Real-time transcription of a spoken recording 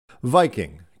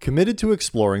Viking, committed to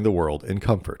exploring the world in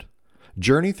comfort.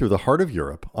 Journey through the heart of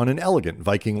Europe on an elegant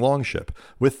Viking longship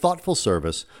with thoughtful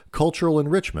service, cultural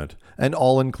enrichment, and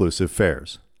all-inclusive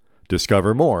fares.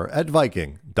 Discover more at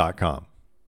Viking.com.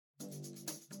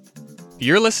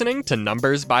 You're listening to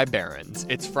Numbers by Barron's.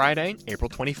 It's Friday, April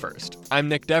 21st. I'm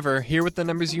Nick Dever, here with the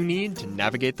numbers you need to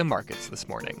navigate the markets this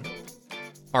morning.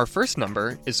 Our first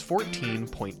number is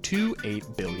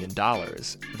 $14.28 billion.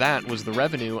 That was the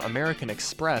revenue American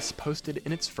Express posted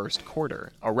in its first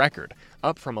quarter, a record,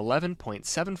 up from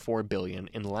 $11.74 billion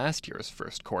in last year's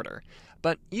first quarter.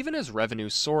 But even as revenue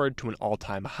soared to an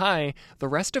all-time high, the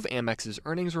rest of Amex's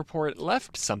earnings report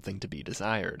left something to be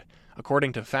desired.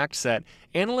 According to FactSet,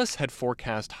 analysts had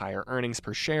forecast higher earnings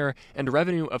per share and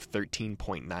revenue of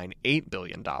 $13.98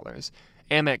 billion.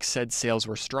 Amex said sales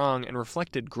were strong and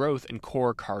reflected growth in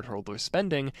core cardholder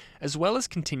spending, as well as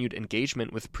continued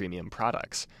engagement with premium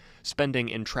products. Spending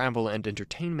in travel and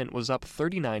entertainment was up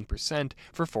 39%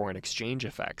 for foreign exchange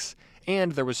effects.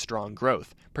 And there was strong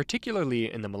growth, particularly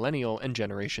in the Millennial and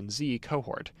Generation Z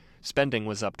cohort. Spending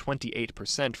was up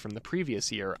 28% from the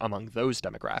previous year among those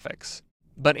demographics.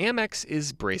 But Amex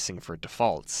is bracing for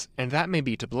defaults, and that may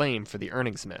be to blame for the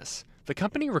earnings miss. The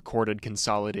company recorded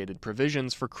consolidated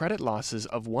provisions for credit losses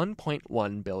of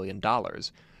 $1.1 billion.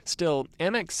 Still,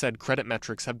 Amex said credit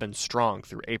metrics have been strong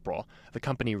through April. The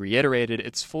company reiterated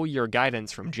its full-year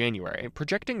guidance from January,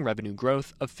 projecting revenue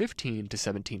growth of 15 to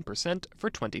 17% for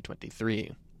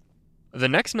 2023. The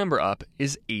next number up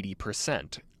is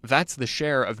 80%. That's the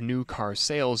share of new car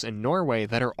sales in Norway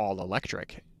that are all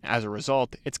electric. As a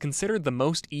result, it's considered the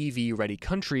most EV-ready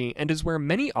country and is where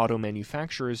many auto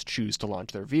manufacturers choose to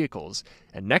launch their vehicles,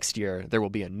 and next year there will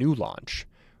be a new launch.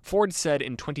 Ford said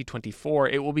in 2024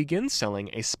 it will begin selling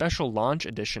a special launch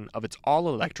edition of its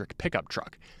all-electric pickup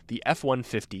truck, the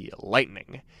F-150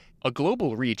 Lightning. A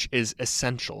global reach is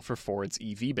essential for Ford's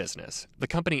EV business. The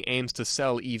company aims to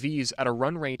sell EVs at a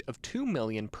run rate of 2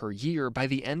 million per year by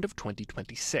the end of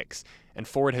 2026, and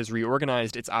Ford has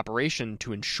reorganized its operation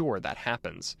to ensure that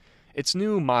happens. Its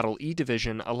new Model E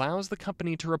division allows the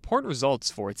company to report results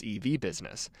for its EV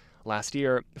business. Last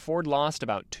year, Ford lost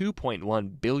about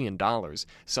 $2.1 billion,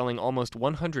 selling almost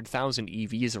 100,000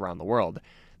 EVs around the world.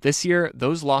 This year,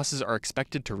 those losses are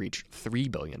expected to reach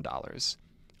 $3 billion.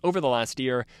 Over the last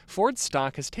year, Ford's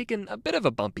stock has taken a bit of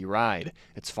a bumpy ride.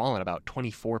 It's fallen about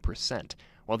 24%,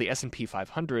 while the S&P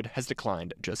 500 has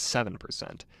declined just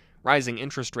 7%. Rising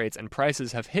interest rates and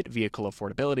prices have hit vehicle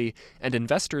affordability, and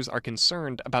investors are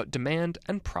concerned about demand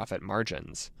and profit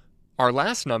margins. Our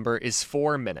last number is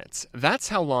 4 minutes. That's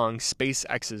how long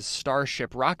SpaceX's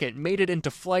Starship rocket made it into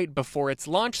flight before its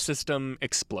launch system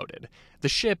exploded. The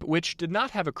ship, which did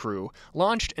not have a crew,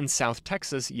 launched in South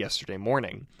Texas yesterday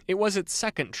morning. It was its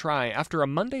second try after a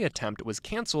Monday attempt was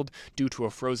canceled due to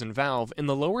a frozen valve in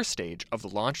the lower stage of the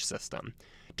launch system.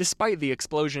 Despite the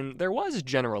explosion, there was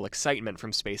general excitement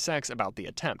from SpaceX about the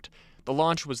attempt. The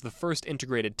launch was the first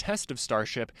integrated test of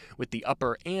Starship with the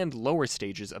upper and lower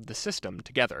stages of the system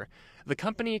together. The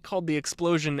company called the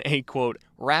explosion a, quote,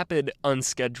 rapid,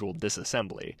 unscheduled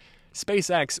disassembly.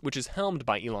 SpaceX, which is helmed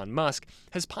by Elon Musk,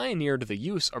 has pioneered the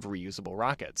use of reusable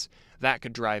rockets. That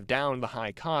could drive down the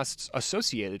high costs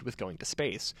associated with going to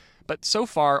space. But so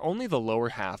far, only the lower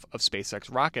half of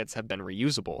SpaceX rockets have been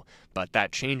reusable, but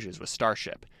that changes with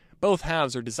Starship. Both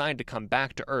halves are designed to come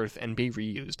back to Earth and be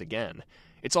reused again.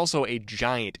 It's also a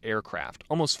giant aircraft,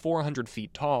 almost 400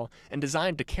 feet tall, and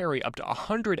designed to carry up to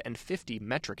 150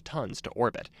 metric tons to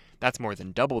orbit. That's more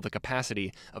than double the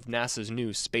capacity of NASA's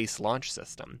new Space Launch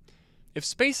System. If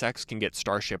SpaceX can get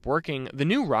Starship working, the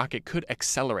new rocket could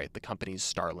accelerate the company's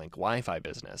Starlink Wi-Fi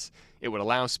business. It would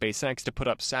allow SpaceX to put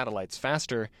up satellites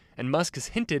faster, and Musk has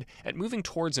hinted at moving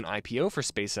towards an IPO for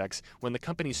SpaceX when the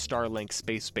company's Starlink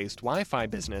space-based Wi-Fi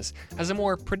business has a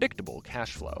more predictable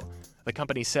cash flow. The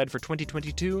company said for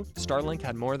 2022, Starlink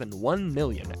had more than 1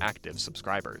 million active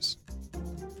subscribers.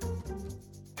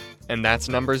 And that's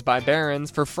Numbers by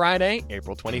Barron's for Friday,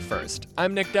 April 21st.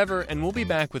 I'm Nick Dever, and we'll be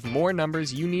back with more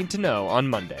numbers you need to know on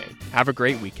Monday. Have a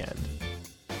great weekend.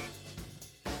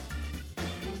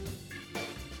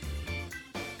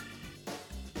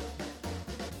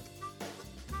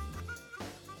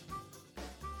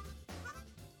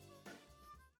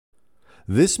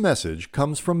 This message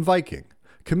comes from Viking,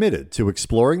 committed to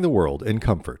exploring the world in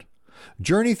comfort.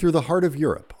 Journey through the heart of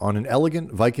Europe on an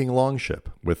elegant Viking longship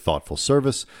with thoughtful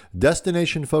service,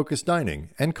 destination-focused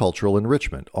dining, and cultural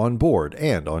enrichment on board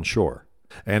and on shore.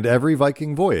 And every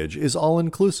Viking voyage is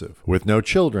all-inclusive with no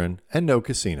children and no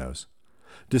casinos.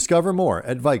 Discover more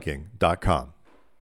at Viking.com.